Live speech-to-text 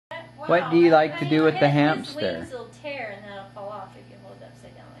What do you like to do with the hamster? His wings will tear and that'll fall off if you hold it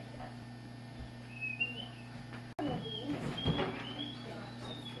upside down like that.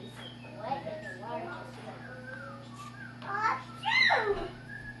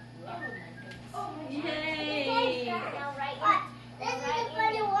 Yay! Now right what? This is a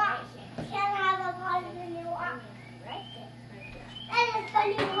funny walk. Can't have a funny walk. That is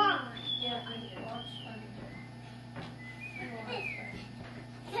funny walk. Yeah.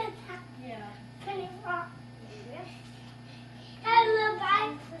 Funny walk. Have a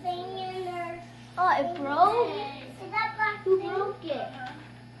black thing in there. Oh, it broke? Is that black Who broke it?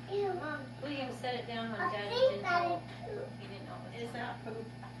 Ew. William set it down when I Daddy think didn't that know. is He didn't know it was Is that poop?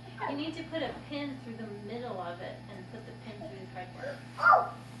 You need to put a pin through the middle of it and put the pin through the cardboard. Oh!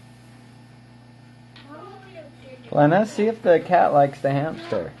 Glenna, see if the cat likes the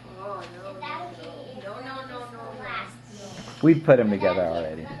hamster. Oh, no. We put them together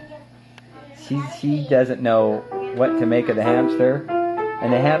already. She doesn't know what to make of the hamster,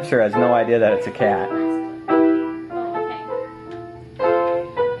 and the hamster has no idea that it's a cat. Oh, okay.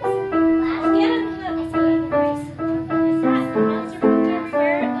 Get him the hamster from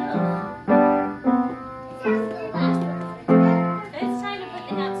where? It's time to put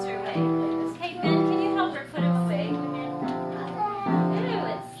the hamster away. Hey, Ben, can you help her put him away? Ew,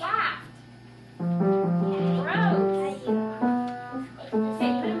 it's soft. Gross.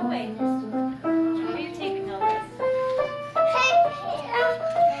 Hey, put him away. Are you taping all this?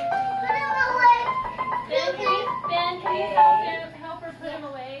 Ben, can you help her put him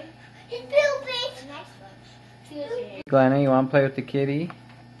away? It's poopy. Glenna, you want to play with the kitty?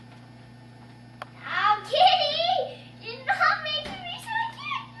 Oh, kitty! You're not making me so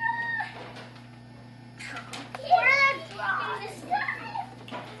cute.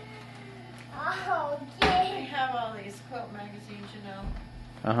 Oh, We kitty. have all these quilt magazines, you know,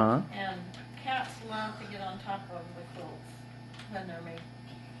 Uh-huh. and cats love to get on top of the quilts when they're made.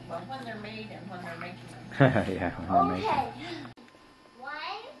 Well, when they're made and when they're making them. Yeah, when they make it. Okay. 1,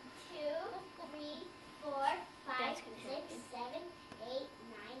 2, 3, 4, 5, 6, 7, 8,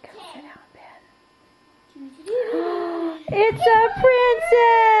 9, 10. It's a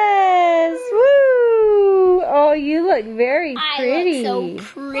princess! Woo! Oh, you look very pretty.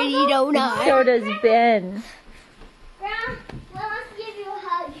 pretty, don't I? So does Ben. Grandma, let's give you a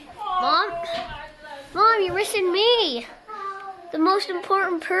hug. Mom, you're missing me, the most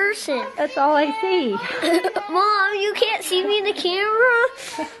important person. That's all I see. Mom, you can't see me in the camera.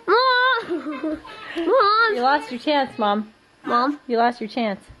 Mom, You lost your chance, Mom. Mom, You lost your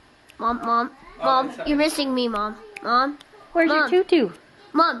chance. Mom, you're missing me, Mom. Where's Mom. your tutu?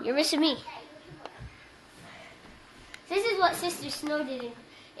 Mom, you're missing me. This is what Sister Snow did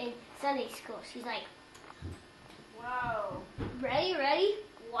in Sunday school. She's like, Wow. ready,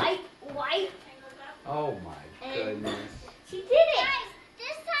 wipe. Oh my goodness. She did it.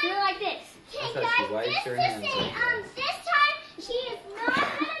 This She went time, like this. okay, thought she guys, wiped just her to hands say, like this time she is not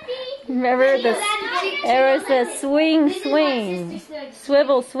gonna be. Remember the there was the swing. This is what Sister Snow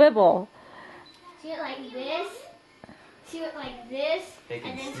did. Swivel. She went like this. She went like this. Taking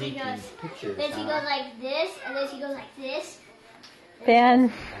And then she sneaky goes. pictures, Then she huh? goes like this, and then she goes like this.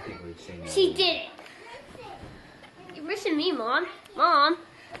 Ben. I think we've seen that. She did it. You're missing me, Mom. Mom.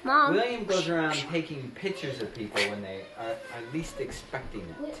 William goes around taking pictures of people when they are least expecting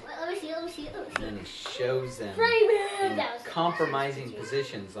it. Wait, let me see. And then he shows them Frame it. in That was compromising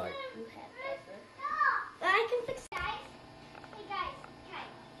positions like, I can fix. Guys, hey guys.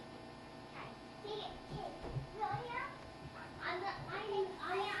 Hey, William, I know.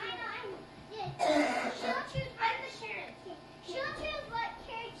 She'll choose what carrot. She'll choose what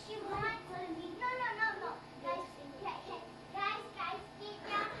carrot she wants. No. Guys, get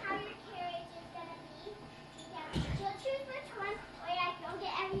down how your carrot is gonna be. She'll choose which one. Oh yeah, go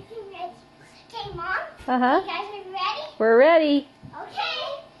get everything ready. Okay, Mom. Uh huh. You guys are ready? We're ready. Okay.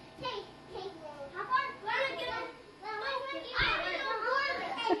 Hey, hop on.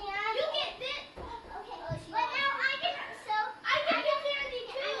 You get this. Okay. But now I get you candy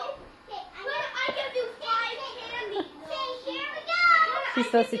too. Okay, I give you 5 candy. Okay, here we go. She's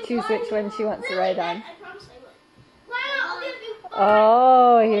supposed to choose which one she wants to ride on. I promise I will. Well, I'll give you 5.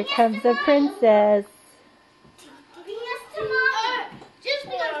 Oh, here comes the princess. Yes, to Mom. Just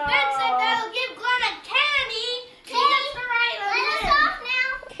because Ben said that'll give Glenna candy, she gets to ride on this. Let us off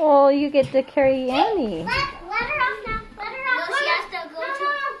now. Oh, you get to carry Annie. Let her off now. Let her off. No, she has to go to.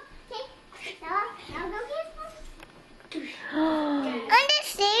 Okay. Now go get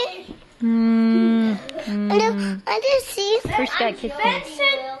Understand? Understand? First got kissed me.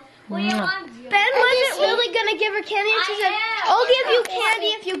 Ben wasn't really gonna gonna give her candy, and she said, "I'll give you candy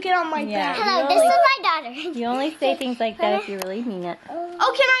if you get on my Yeah. back." Hello, this is my daughter. You only say things like that if you really mean it.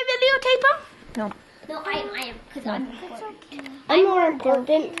 Oh, can I videotape him? No, I am, because I'm I'm more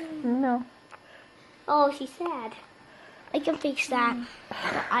important. No. Oh, she's sad. I can fix that. But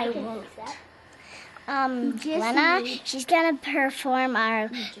I won't. Lena, she's gonna perform our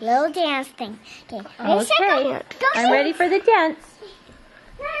little dance thing. Okay. Okay. I'm ready for the dance.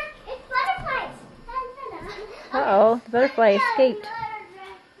 It's butterflies. Uh-oh, the butterfly escaped.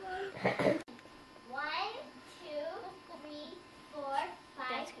 1, 2, 3, 4,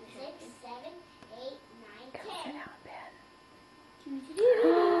 5, 6, 7, 8, 9, 10.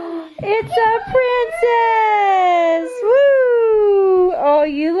 It's a princess! Woo! Oh,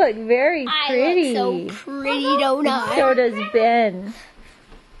 you look very pretty. Pretty, don't I? So does Ben.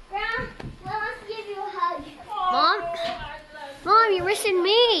 Grandma, let's give you a hug. Mom, you're missing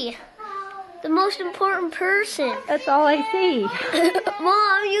me. The most important person. That's all I see.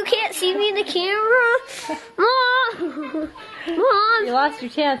 Mom, you can't see me in the camera. Mom. Mom. You lost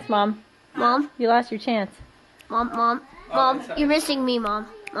your chance, Mom. Mom. You lost your chance. Mom, you're missing me, Mom.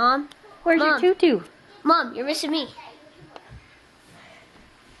 Mom, Where's Mom. your tutu? Mom, you're missing me.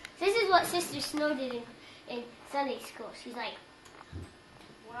 This is what Sister Snow did in Sunday school. She's like,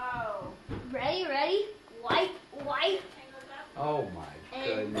 Whoa. ready, wipe. Oh my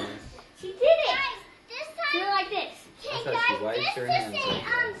goodness. She did it. This Do it time, like this. hey That's how she guys, wipes just her to hands say,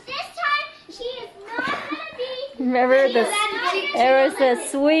 like this time she is not gonna be. Remember the there was the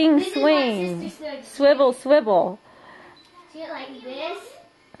swing. This is what Sister Snow did. Swivel. She went like this.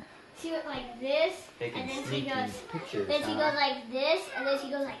 She went like this. Taking And then she sneaky goes. pictures. Then she huh? goes like this. And then she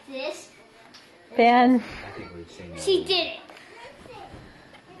goes like this. Ben. I think we've seen that. She did it.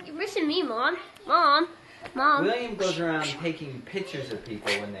 You're missing me, Mom. Mom. William goes around taking pictures of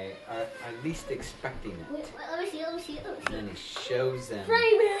people when they are least expecting it. Wait, let me see. And then he shows them Frame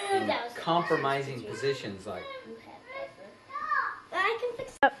it. in That was compromising positions like, I can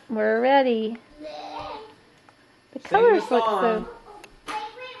fix Up, we're ready. The Sing colors the look song. so.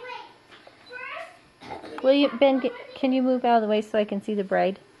 William, Ben, can you move out of the way so I can see the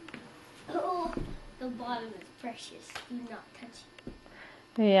bride? Oh, the bottom is precious. Do not touch it.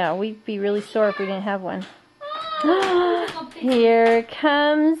 Yeah, we'd be really sore if we didn't have one. Here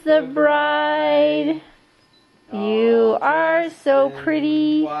comes the bride. You are so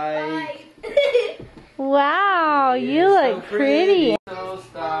pretty. white. Wow, you look pretty. So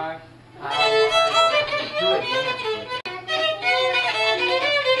star. Do it,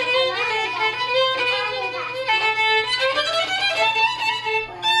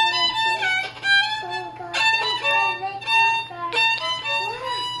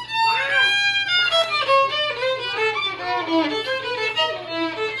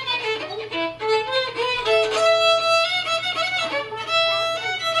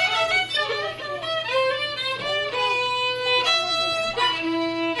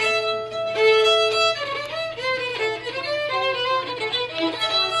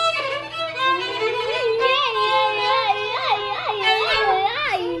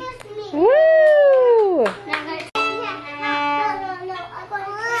 Woo! There's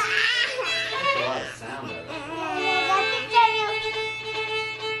a lot of sound of it.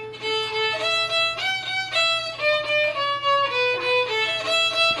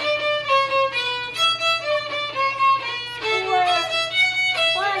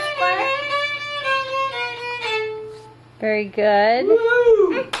 Very good.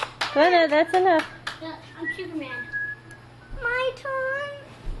 Glenna, that's enough. I'm Superman. My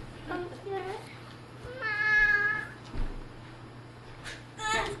turn.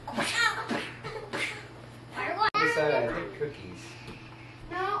 Decided I think cookies.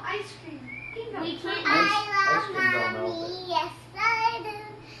 No, ice cream. We can't. Ice cream don't melt it. Yes, I do.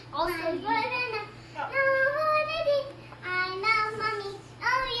 Also, I you- love mommy.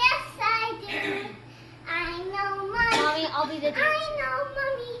 Oh, yes, I do. I know mommy. Mommy, I'll be the I know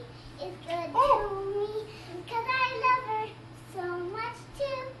mommy is good to me because I love her so much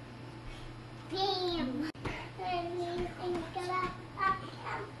too. Bam.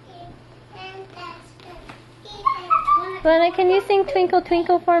 Glenna, can you sing Twinkle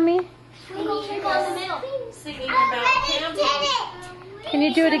Twinkle for me? Twinkle, twinkle in the middle. Singing about camping. Can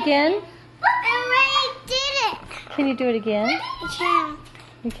you do it again? I already did it. Can you do it again? Yeah.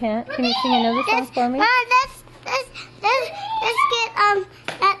 You can't? Can you sing another song for me? Let's get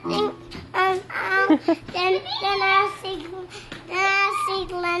that thing then I'll sing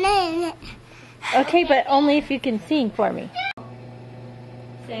Glenna in it. Okay, but only if you can sing for me.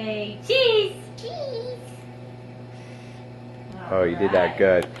 Say cheese. Cheese. Oh, you did that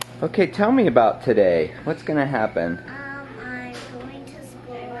good. Okay, tell me about today. What's going to happen? I'm going to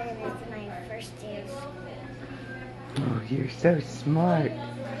school and it's my first day of school. Oh, you're so smart.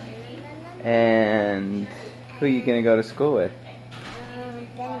 And who are you going to go to school with?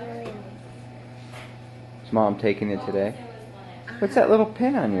 Ben Williams. Is Mom taking you today? What's that little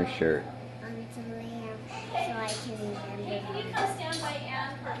pin on your shirt? It's a lamb, so I can remember. Come stand by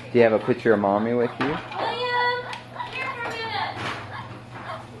Anne for a Do you have a picture of Mommy with you? William, here for a minute.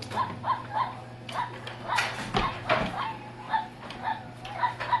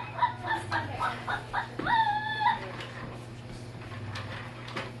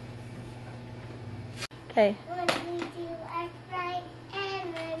 Okay. When we do what's right,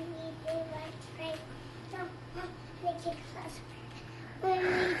 and when we do what's right, make it closer. When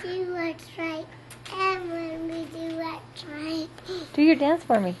we do what's right, and when we do what's right. Do your dance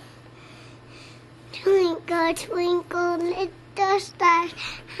for me. Twinkle, twinkle, little star,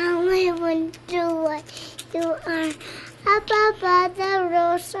 how I wonder what you are. Up above the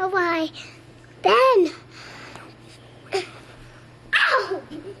road so high. Ben! Ow!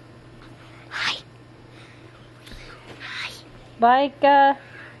 Hi. Hi. Like, Diamond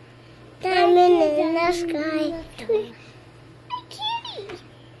in the sky. Kitty.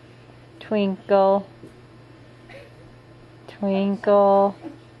 twinkle, twinkle,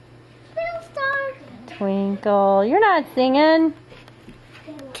 Little star. twinkle. You're not singing,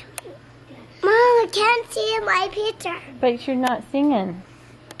 Mom, I can't see my picture. but you're not singing.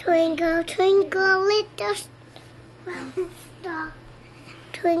 Twinkle, twinkle, little star.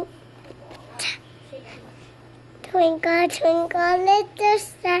 Twinkle, twinkle, twinkle, little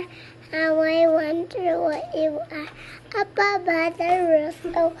star. How I wonder what you are. Up above the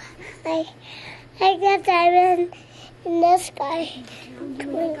roof, oh, like a diamond in the sky.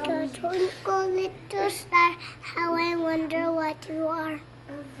 Twinkle, twinkle, little star. How I wonder what you are.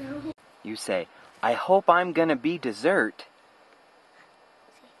 You say, I hope I'm going to be dessert.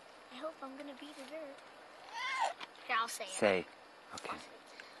 I hope I'm gonna be dessert. Here, I'll say it. Say, okay.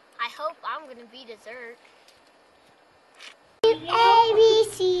 I hope I'm gonna be dessert. A B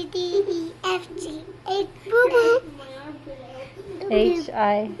C D E F G H boo boo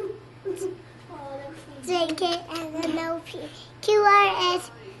H-I. J K L M N P Q R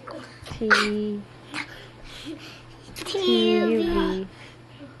S T T U V U V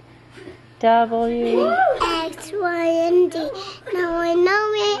W X Y and Z. Now I know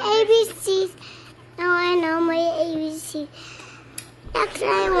my ABCs. Now I know my ABCs. Next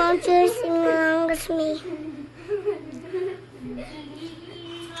I want you to sing along with me.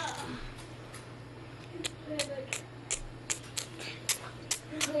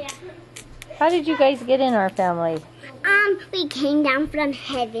 How did you guys get in our family? We came down from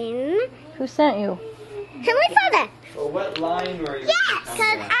heaven. Who sent you? Heavenly Father. Well, what line were you? Yes,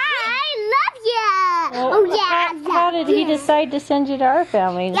 because I love you. Well, Oh, yeah. How did he decide to send you to our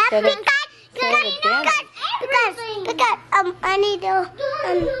family Yeah, instead of because I need to,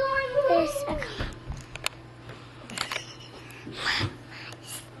 there's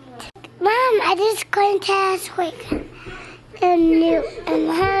Mom, I just going to ask quick. And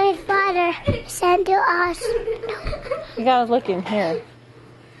Heavenly Father sent to us. You gotta look in here.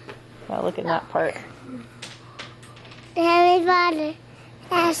 Gotta look in that part. The Heavenly Father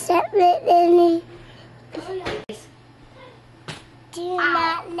has sent me. Do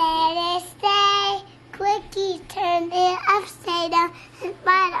not let it stay. Quickie turn it upside down and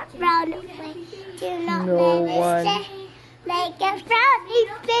find it round away. Do not No let one. it stay. Like a frowny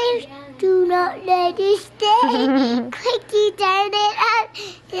face. Do not let it stay. Quickie turn it up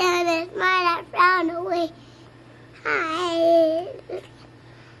down and find it round away. Hi.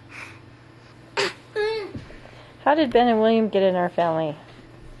 How did Ben and William get in our family?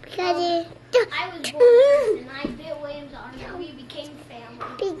 Because I was born and I bit William's arm and we became family.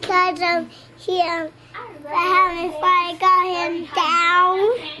 Because the Heavenly Father got him down.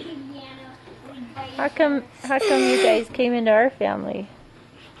 How come you guys came into our family?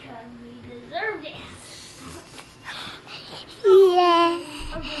 Because we deserved it. Yeah.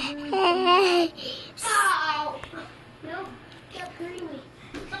 Ow. No, stop hurting me.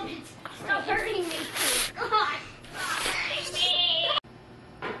 Stop hurting me. God.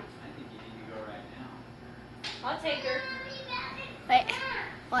 I'll take her. Wait,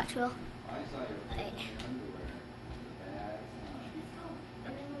 watch Will. Wait.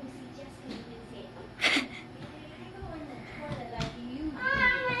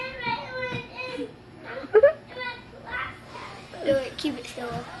 Do it, keep it still.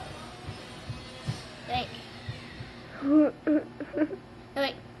 Wait.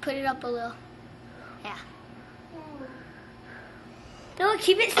 Wait, put it up a little. Yeah. No,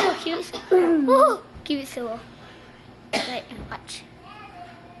 keep it still. Keep it still. Oh, keep it still. Wait, watch.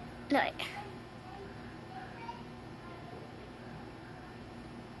 No.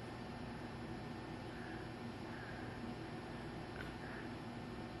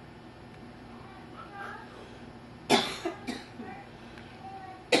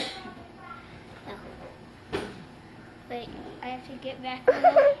 Wait, I have to get back on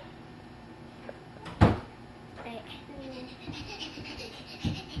that. Wait.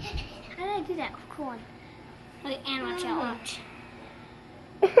 How did I do that? Cool one. Wait, and watch out, watch.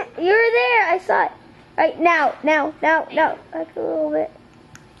 You were there. I saw it. Right now. Like a little bit.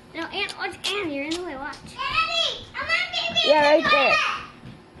 No, and watch, and you're in the way, watch. Yeah, right there.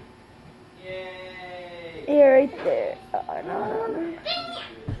 Yay! Yeah, right there. Oh, no.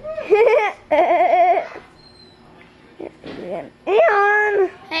 And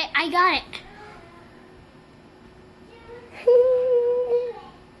Hey, I got it.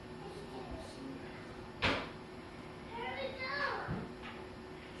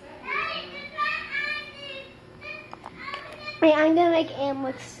 Wait, I'm gonna make Anne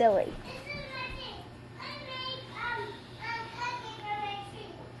look silly.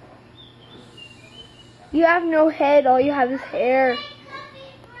 You have no head, all you have is hair.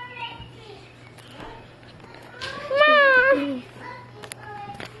 Mom!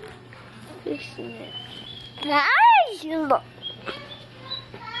 Fixing it. Nice. Look.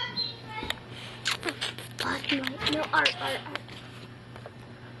 No, art.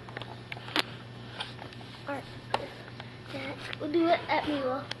 Art. Do it at me,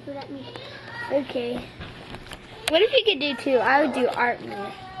 Will. Do it at me. Okay. What if you could do two? I would do art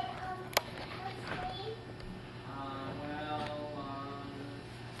more.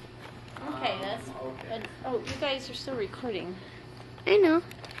 Okay, that's good. Oh, you guys are still recording. I know.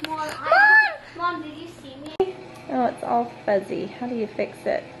 Mom, did you see me? Oh, it's all fuzzy. How do you fix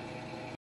it?